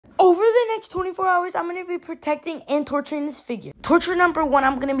next 24 hours, I'm going to be protecting and torturing this figure. Torture number 1,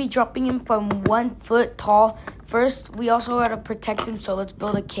 I'm going to be dropping him from 1 foot tall. First, we also got to protect him, so let's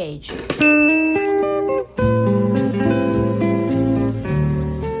build a cage.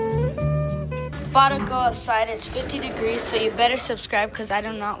 About to go outside. It's 50 degrees, so you better subscribe because I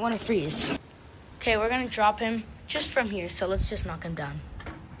do not want to freeze. Okay, we're going to drop him just from here, so let's just knock him down.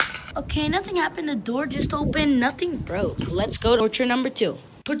 Okay, nothing happened. The door just opened. Nothing broke. Let's go to torture number 2.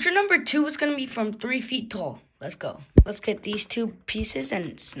 Torture number 2 is going to be from 3 feet tall. Let's go. Let's get these 2 pieces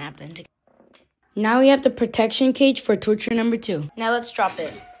and snap them together. Now we have the protection cage for torture number 2. Now let's drop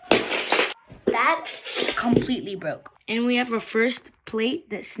it. That completely broke. And we have our first plate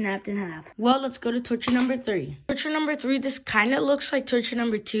that snapped in half. Well, let's go to torture number 3. Torture number 3, this kind of looks like torture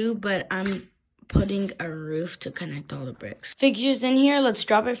number 2, but I'm putting a roof to connect all the bricks. Figures in here, let's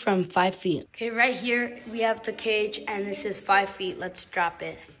drop it from 5 feet. Okay, right here, we have the cage, and this is 5 feet. Let's drop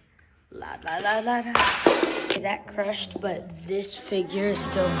it. La, la, la, la, la. Okay, that crushed, but this figure is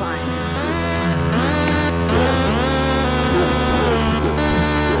still fine.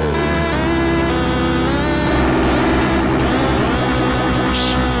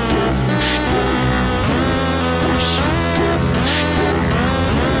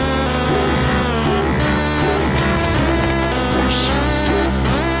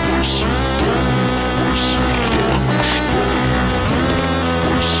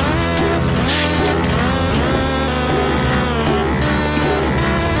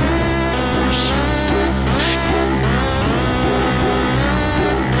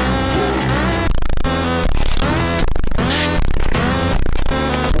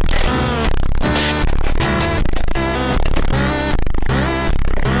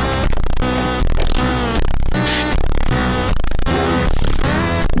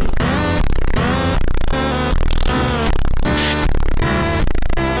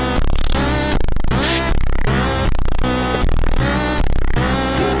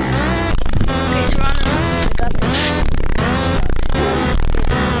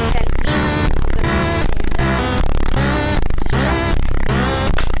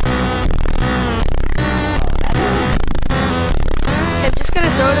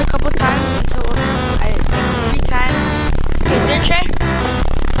 Throw it a couple times until I like 3 times. Okay, third try.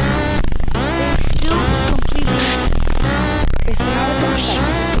 They still completely. Okay, so now we're going like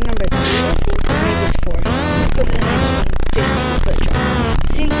number 3, I think. Or maybe it's 4. Let's go to the next one. 15-foot drop.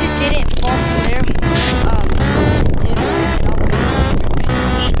 Since it didn't fall from there, dude,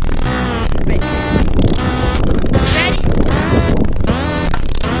 ready?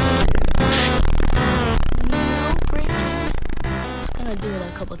 No breaking. Just gonna do it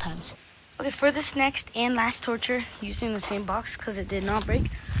a couple times. Okay, for this next and last torture, using the same box because it did not break,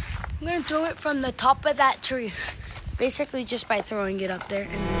 I'm gonna throw it from the top of that tree. Basically just by throwing it up there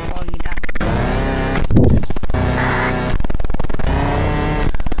and then falling it down.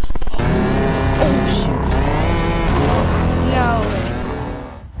 Oh shoot. No way.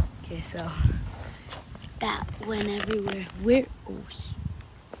 Okay, so that went everywhere. Where? Oh,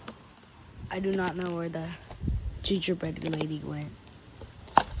 I do not know where the gingerbread lady went.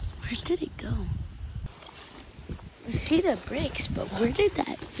 Where did it go? I see the bricks, but where did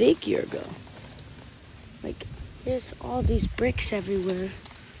that figure go? Like, there's all these bricks everywhere.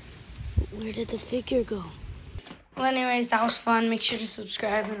 But where did the figure go? Well, anyways, that was fun. Make sure to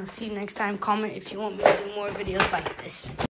subscribe, and I'll see you next time. Comment if you want me to do more videos like this.